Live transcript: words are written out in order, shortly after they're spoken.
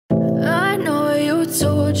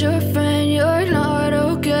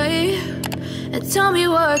Tell me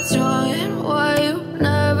what's wrong and why you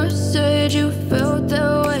never said you felt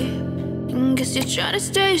that way. And guess you're trying to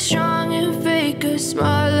stay strong and fake a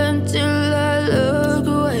smile until I look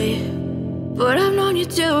away. But I've known you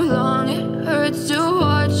too long, it hurts to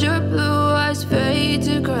watch your blue eyes fade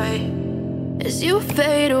to grey as you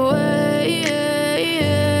fade away,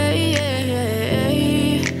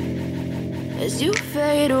 as you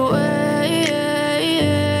fade away.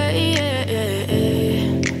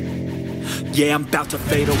 Yeah, I'm about to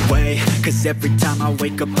fade away, cause every time I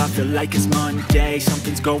wake up I feel like it's Monday.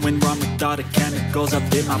 Something's going wrong with all the chemicals up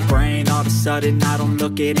in my brain. All of a sudden I don't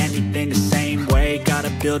look at anything the same way.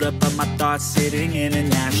 Gotta build up of my thoughts sitting in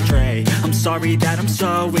an ashtray. I'm sorry that I'm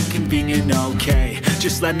so inconvenient, okay.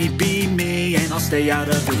 Just let me be me and I'll stay out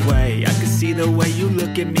of your way. I can see the way you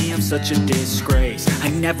look at me, I'm such a disgrace. I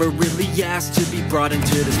never really asked to be brought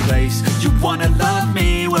into this place. You wanna love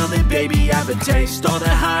me? Well then baby have a taste. All the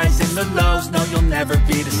highs and the lows, no you'll never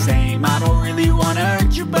be the same. I don't really wanna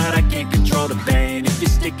hurt you but I can't control the pain. If you're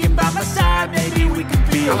sticking by my side maybe we could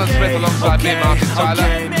be Alan okay. Smith alongside me, Martin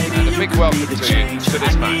Tyler, maybe and a big welcome to you to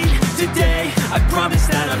this match. Today, I promise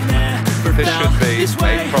that I've never This should be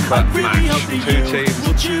a proper match. Two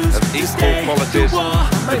teams of equal qualities,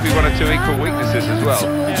 maybe one or two equal weaknesses as well.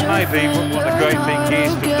 Yeah, maybe. What the great thing is,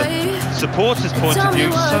 from the supporters' point of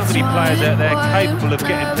view, so many players out there capable of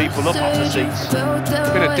getting people up off the seats. It's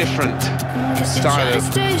been a different style of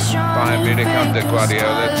Bayern Munich under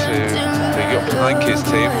Guardiola to the Jupp Heynckes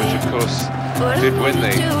team, which of course did win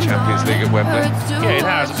the Champions League at Wembley. Yeah, it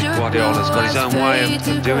has. I mean, Guardiola's got his own way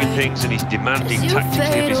of doing things, and he's demanding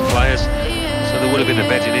tactically of his players. So there would have been a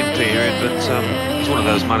bedding in period, but he's one of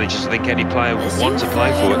those managers I think any player would want to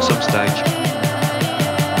play for at some stage.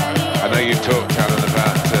 I know you talked, Alan,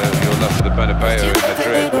 about your love for the Bernabeu in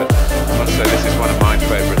Madrid, but I must say this is one of my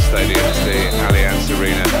favourite stadiums, the Allianz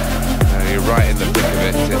Arena. You're right in the thick of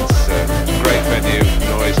it. It's a great venue,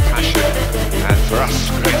 noise, passion, and for us,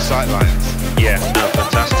 great sightlines. Yeah, no,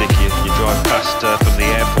 fantastic. You drive past from the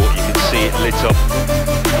airport, you can see it lit up.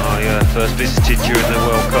 I first visited during the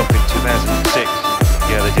World Cup in 2006.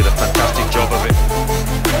 Yeah, they did a fantastic job of it.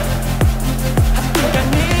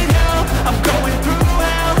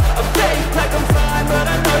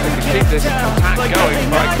 You can keep this attack going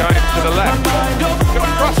by going to the left. Go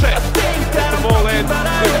across it. Put the ball in.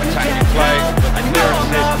 Good attacking play.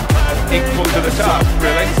 Clearances equal to the task,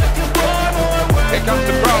 really. Here comes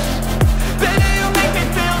the cross.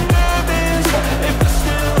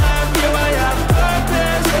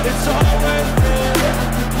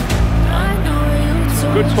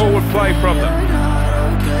 Good forward play from them.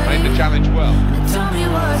 Made the challenge well.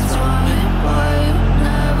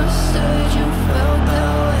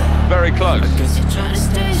 Very close.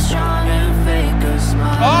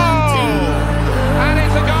 Oh! And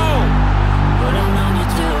it's a goal!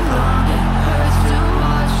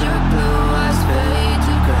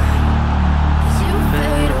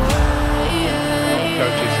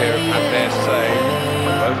 Coaches here have had their say.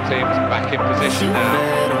 Both teams back in position now.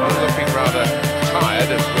 Both looking rather tired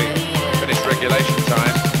as we finish regulation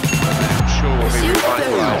time. I'm sure we'll be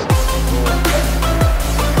revitalised.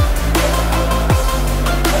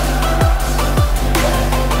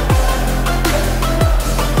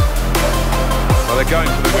 Well, they're going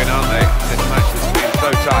for the win, aren't they? This match has been so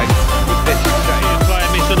tight with this change. Try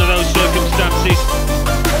and miss under those circumstances.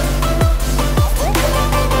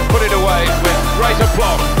 Put it away with great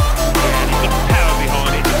aplomb. Yeah, and he's got power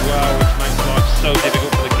behind it as well, which makes life so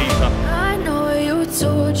difficult for the keeper. I know you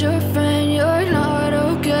told your friend you're not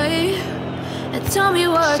okay. And tell me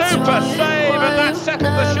what's Super save, and that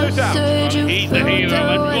settles the shootout. He's the hero,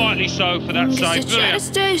 and rightly so for that save.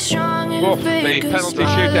 Brilliant. Well, the penalty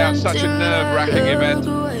shootout, such a nerve-wracking event,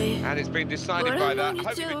 and it's been decided by that. I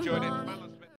hope you've enjoyed it.